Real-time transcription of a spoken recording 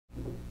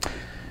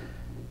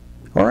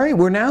All right,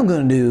 we're now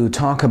going to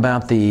talk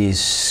about the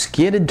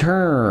skidded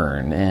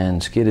turn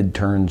and skidded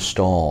turn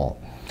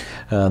stall.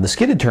 The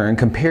skidded turn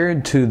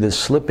compared to the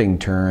slipping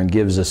turn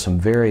gives us some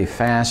very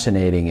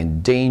fascinating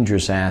and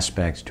dangerous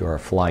aspects to our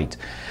flight.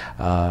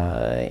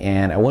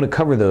 And I want to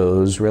cover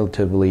those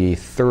relatively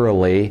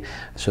thoroughly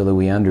so that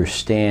we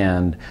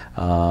understand,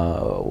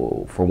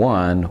 for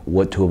one,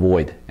 what to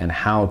avoid and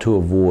how to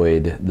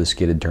avoid the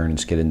skidded turn and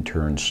skidded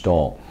turn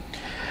stall.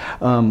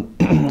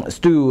 Let's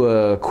do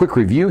a quick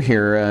review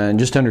here and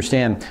just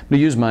understand. I'm going to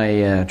use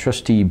my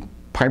trusty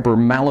Piper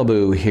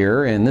Malibu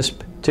here, and this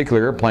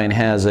particular airplane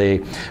has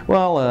a,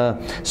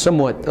 well,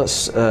 somewhat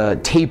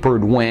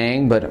tapered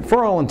wing, but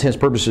for all intents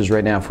and purposes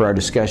right now for our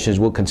discussions,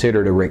 we'll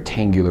consider it a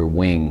rectangular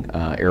wing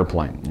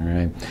airplane. All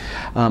right.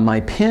 My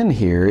pin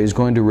here is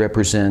going to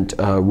represent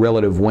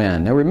relative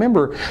wind. Now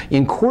remember,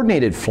 in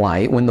coordinated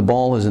flight, when the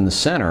ball is in the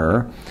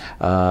center,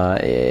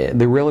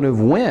 the relative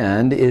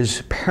wind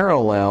is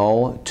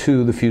parallel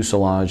to the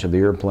fuselage of the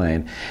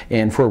airplane.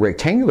 And for a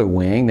rectangular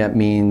wing, that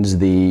means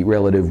the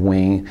relative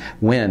wind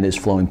is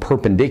flowing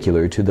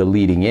perpendicular to the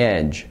leading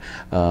edge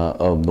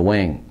of the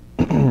wing.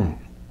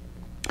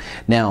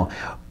 Now,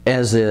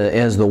 as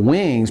the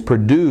wings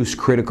produce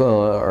critical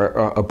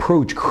or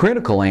approach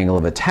critical angle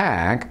of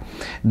attack,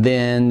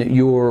 then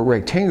your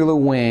rectangular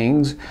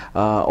wings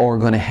are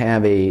going to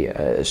have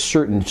a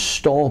certain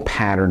stall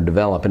pattern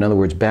develop. In other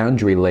words,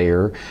 boundary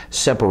layer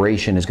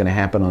separation is going to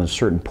happen on a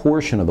certain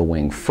portion of the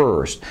wing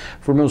first.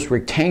 For most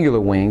rectangular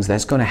wings,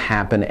 that's going to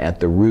happen at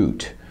the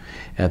root.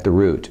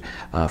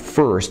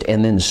 First,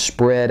 and then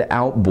spread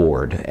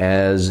outboard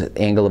as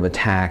angle of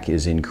attack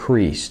is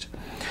increased.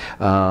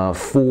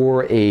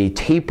 For a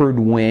tapered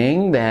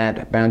wing,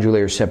 that boundary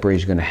layer separation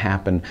is going to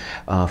happen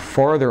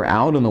farther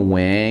out on the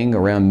wing,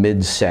 around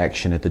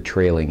midsection at the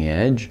trailing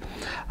edge.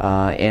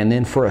 And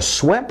then for a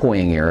swept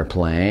wing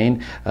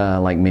airplane,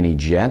 like mini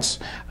jets,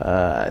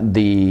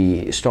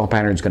 the stall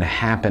pattern is going to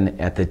happen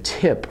at the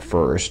tip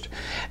first.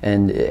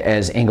 And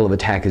as angle of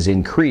attack is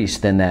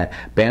increased, then that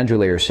boundary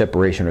layer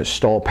separation or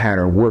stall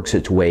pattern works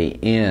its way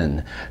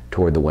in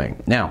toward the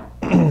wing. Now,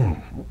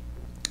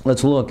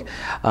 let's look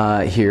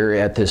here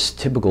at this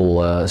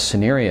typical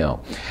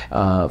scenario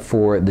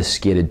for the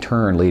skidded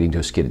turn leading to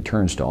a skidded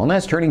turn stall, and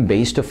that's turning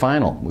base to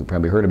final. We've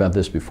probably heard about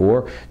this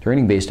before,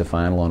 turning base to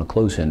final on a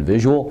close-in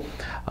visual.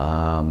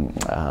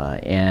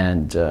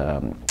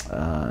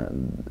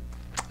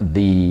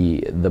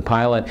 The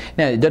pilot,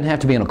 now it doesn't have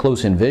to be on a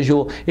close-in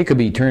visual, it could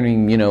be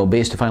turning,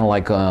 base to final,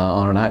 like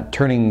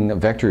turning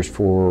vectors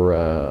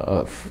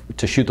for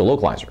to shoot the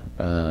localizer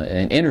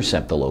and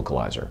intercept the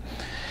localizer.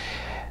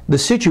 The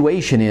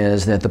situation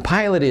is that the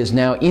pilot is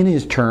now in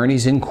his turn,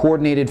 he's in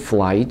coordinated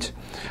flight,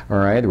 all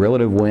right, the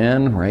relative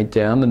wind right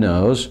down the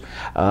nose,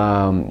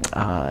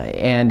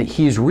 and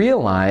he's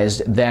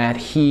realized that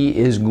he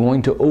is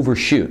going to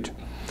overshoot,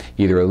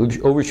 either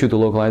overshoot the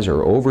localizer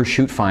or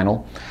overshoot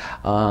final,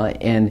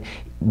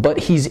 but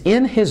he's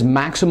in his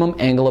maximum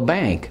angle of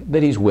bank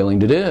that he's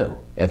willing to do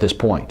at this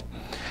point.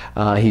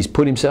 He's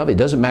put himself, it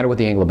doesn't matter what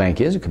the angle of bank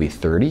is, it could be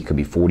 30, it could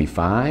be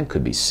 45,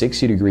 could be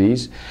 60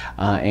 degrees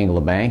angle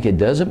of bank, it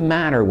doesn't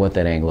matter what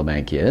that angle of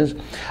bank is,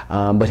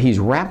 but he's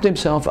wrapped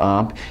himself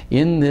up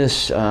in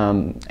this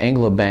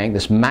angle of bank,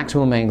 this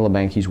maximum angle of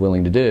bank he's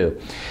willing to do.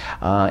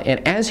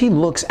 And as he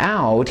looks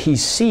out, he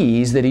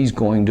sees that he's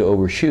going to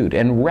overshoot,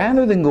 and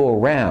rather than go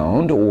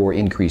around or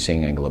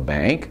increasing angle of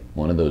bank,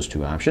 one of those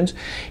two options,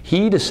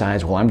 he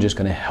decides, well, I'm just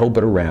going to help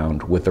it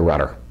around with the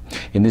rudder.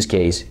 In this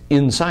case,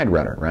 inside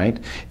rudder, right?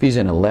 If he's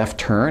in a left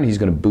turn, he's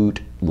going to boot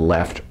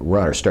left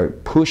rudder.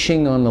 Start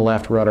pushing on the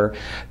left rudder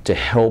to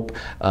help,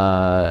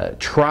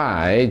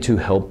 try to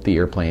help the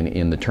airplane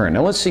in the turn.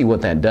 Now let's see what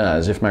that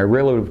does. If my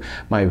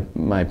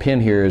pin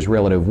here is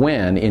relative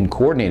wind in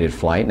coordinated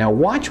flight, now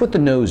watch what the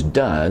nose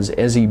does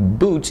as he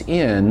boots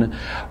in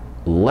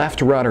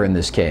left rudder in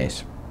this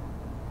case.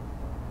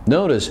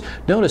 Notice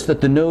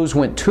that the nose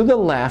went to the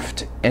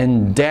left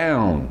and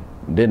down,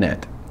 didn't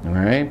it? All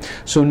right,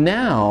 so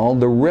now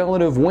the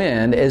relative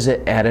wind is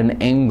at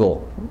an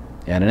angle,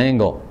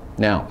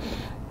 Now,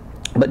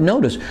 but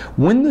notice,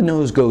 when the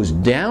nose goes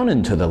down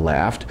and to the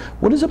left,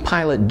 what does a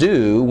pilot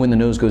do when the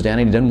nose goes down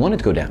and he doesn't want it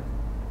to go down?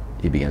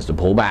 He begins to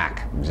pull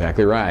back,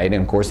 exactly right,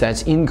 and of course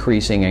that's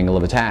increasing angle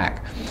of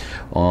attack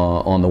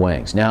on the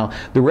wings. Now,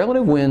 the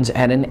relative wind's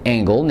at an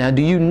angle. Now,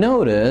 do you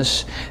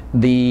notice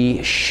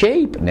the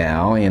shape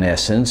now, in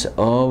essence,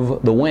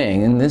 of the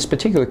wing? In this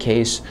particular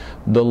case,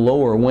 the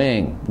lower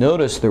wing.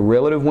 Notice the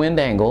relative wind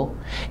angle.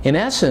 In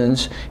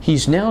essence,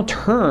 he's now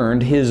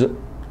turned his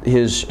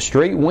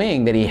straight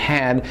wing that he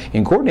had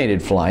in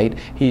coordinated flight,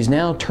 he's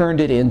now turned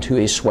it into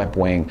a swept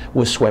wing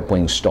with swept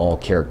wing stall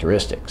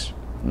characteristics.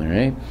 All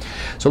right,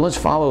 so let's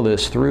follow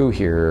this through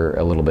here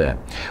a little bit.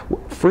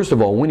 First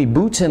of all, when he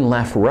boots in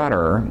left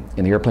rudder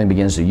and the airplane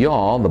begins to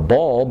yaw, the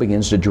ball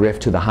begins to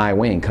drift to the high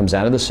wing, comes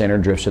out of the center,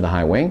 drifts to the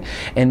high wing,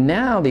 and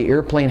now the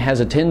airplane has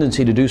a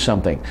tendency to do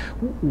something.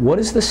 What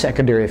is the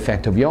secondary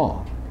effect of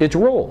yaw? It's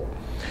roll.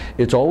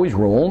 It's always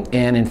roll,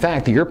 and in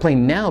fact, the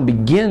airplane now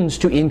begins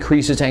to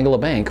increase its angle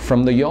of bank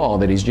from the yaw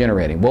that he's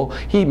generating. Well,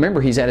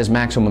 remember, he's at his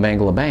maximum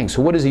angle of bank,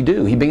 so what does he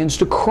do? He begins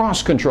to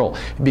cross control.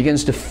 He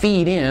begins to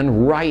feed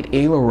in right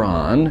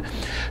aileron,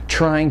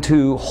 trying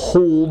to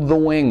hold the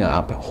wing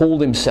up,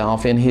 hold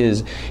himself in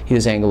his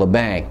angle of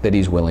bank that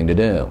he's willing to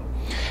do.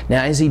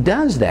 Now, as he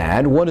does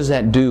that, what does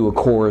that do, of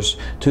course,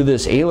 to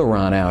this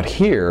aileron out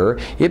here?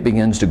 It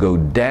begins to go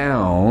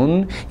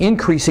down,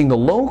 increasing the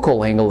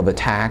local angle of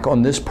attack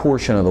on this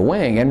portion of the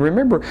wing. And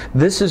remember,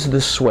 this is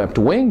the swept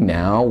wing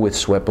now with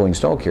swept wing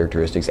stall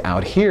characteristics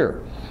out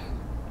here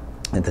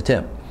at the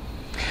tip.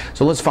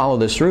 So let's follow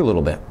this through a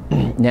little bit.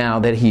 Now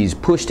that he's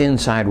pushed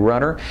inside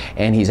rudder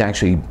and he's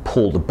actually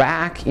pulled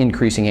back,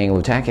 increasing angle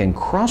of attack and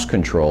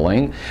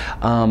cross-controlling,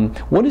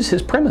 what is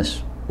his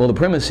premise? Well, the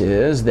premise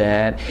is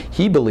that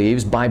he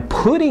believes by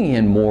putting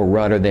in more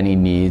rudder than he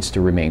needs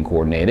to remain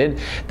coordinated,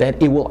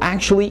 that it will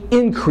actually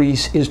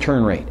increase his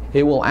turn rate.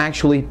 It will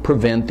actually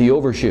prevent the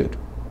overshoot.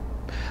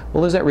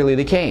 Well, is that really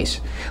the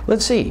case?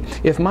 Let's see.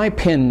 If my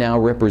pen now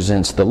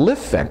represents the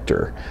lift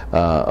vector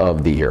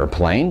of the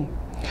airplane,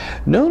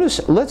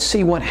 notice, let's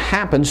see what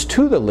happens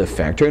to the lift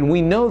vector, and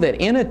we know that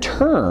in a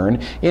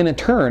turn,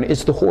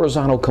 it's the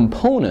horizontal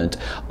component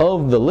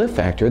of the lift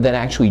vector that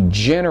actually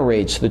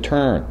generates the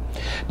turn.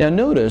 Now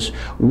notice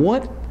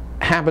what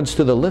happens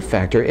to the lift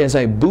vector as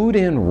I boot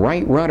in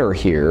right rudder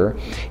here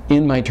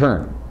in my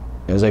turn.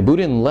 As I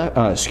boot in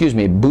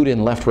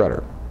left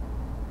rudder.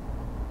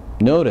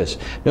 Notice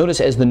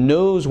as the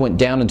nose went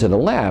down into the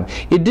left,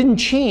 it didn't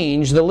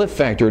change the lift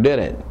vector, did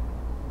it?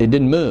 It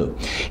didn't move.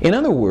 In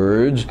other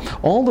words,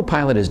 all the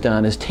pilot has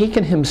done is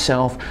taken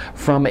himself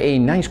from a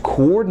nice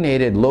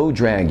coordinated low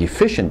drag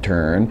efficient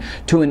turn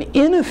to an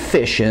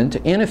inefficient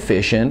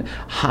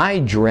high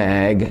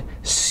drag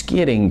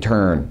skidding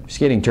turn.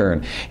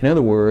 In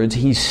other words,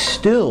 he's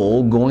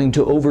still going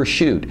to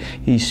overshoot.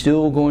 He's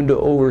still going to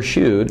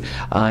overshoot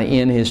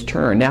in his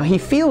turn. Now he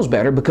feels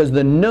better because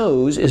the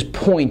nose is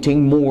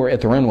pointing more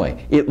at the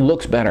runway. It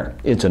looks better.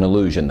 It's an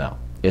illusion though.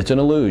 It's an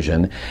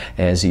illusion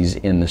as he's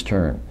in this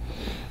turn.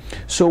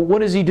 So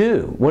what does he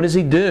do? What does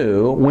he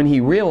do when he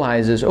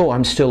realizes, oh,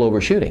 I'm still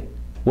overshooting?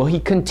 Well,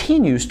 he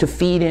continues to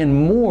feed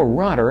in more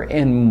rudder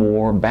and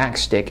more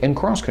backstick and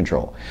cross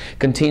control.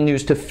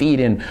 Continues to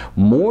feed in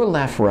more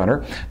left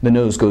rudder. The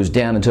nose goes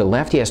down and to the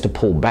left. He has to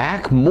pull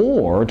back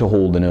more to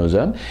hold the nose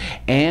up,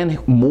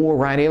 and more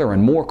right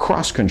aileron, more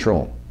cross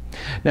control.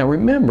 Now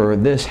remember,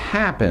 this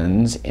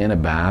happens in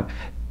about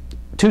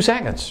 2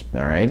 seconds,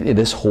 all right,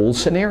 this whole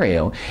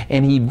scenario,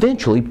 and he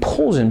eventually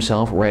pulls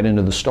himself right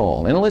into the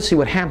stall. And let's see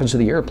what happens to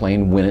the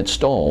airplane when it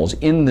stalls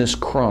in this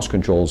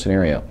cross-control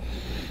scenario.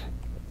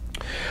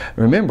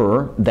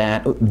 Remember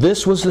that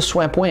this was the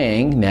swept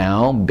wing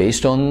now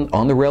based on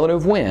the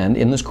relative wind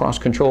in this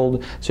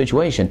cross-controlled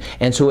situation,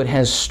 and so it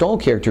has stall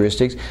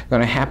characteristics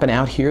going to happen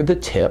out here the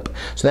tip.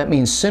 So that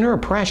means center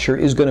of pressure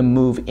is going to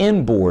move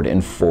inboard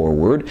and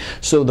forward,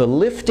 so the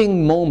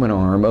lifting moment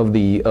arm of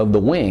the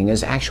wing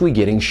is actually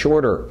getting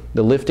shorter,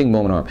 the lifting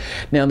moment arm.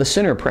 Now the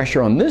center of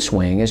pressure on this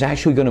wing is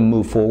actually going to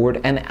move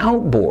forward and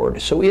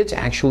outboard, so it's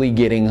actually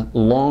getting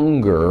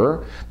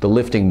longer, the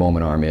lifting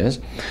moment arm is.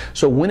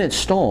 So when it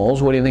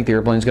stalls, what do you think the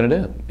airplane's going to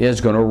do?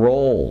 It's going to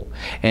roll.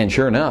 And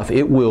sure enough,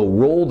 it will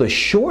roll the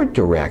short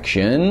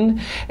direction,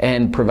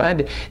 and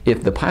provided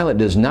if the pilot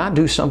does not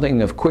do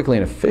something quickly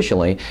and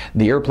efficiently,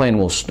 the airplane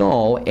will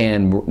stall,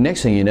 and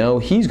next thing you know,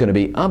 he's going to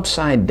be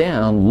upside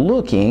down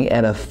looking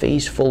at a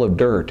face full of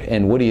dirt.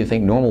 And what do you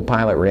think normal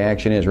pilot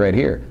reaction is right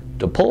here?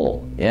 To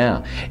pull.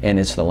 Yeah. And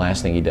it's the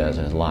last thing he does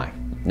in his life.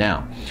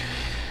 Now,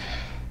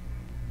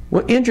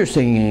 well,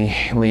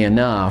 interestingly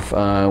enough,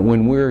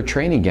 when we're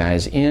training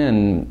guys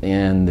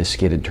in the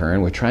skidded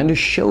turn, we're trying to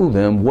show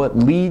them what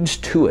leads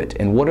to it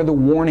and what are the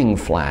warning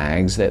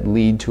flags that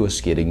lead to a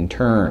skidding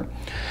turn.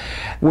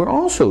 We're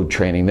also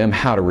training them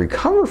how to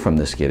recover from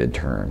the skidded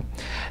turn.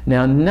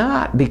 Now,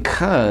 not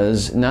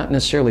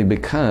necessarily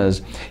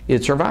because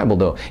it's survivable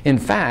though. In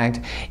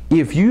fact,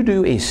 if you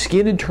do a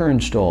skidded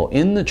turn stall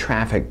in the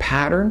traffic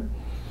pattern,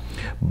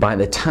 by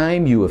the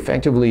time you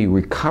effectively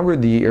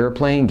recovered the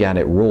airplane, got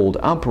it rolled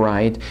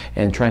upright,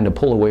 and trying to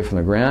pull away from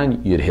the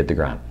ground, you'd hit the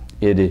ground.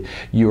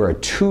 You are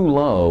too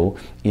low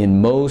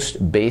in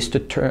most base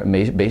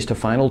to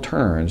final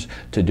turns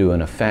to do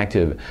an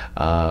effective,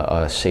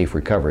 safe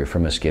recovery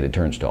from a skidded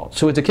turn stall.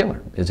 So it's a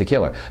killer. It's a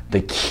killer.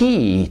 The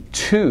key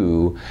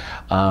to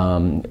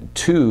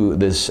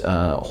this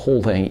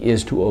whole thing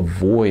is to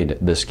avoid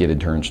the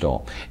skidded turn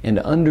stall and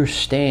to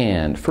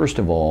understand, first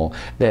of all,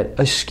 that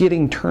a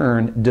skidding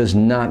turn does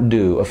not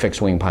do a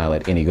fixed wing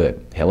pilot any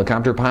good.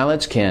 Helicopter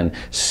pilots can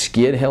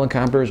skid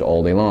helicopters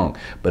all day long,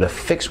 but a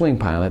fixed wing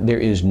pilot, there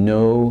is no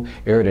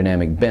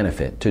aerodynamic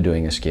benefit to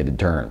doing a skidded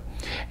turn.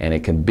 And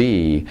it can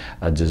be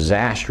a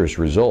disastrous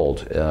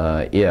result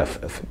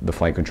if the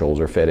flight controls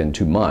are fed in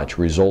too much,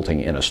 resulting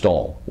in a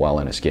stall while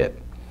in a skid.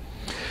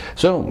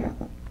 So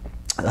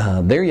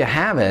there you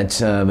have it.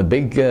 The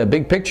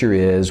big picture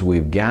is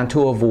we've got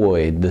to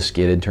avoid the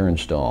skidded turn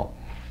stall.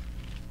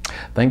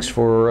 Thanks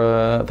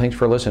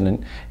for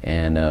listening,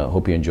 and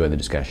hope you enjoy the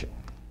discussion.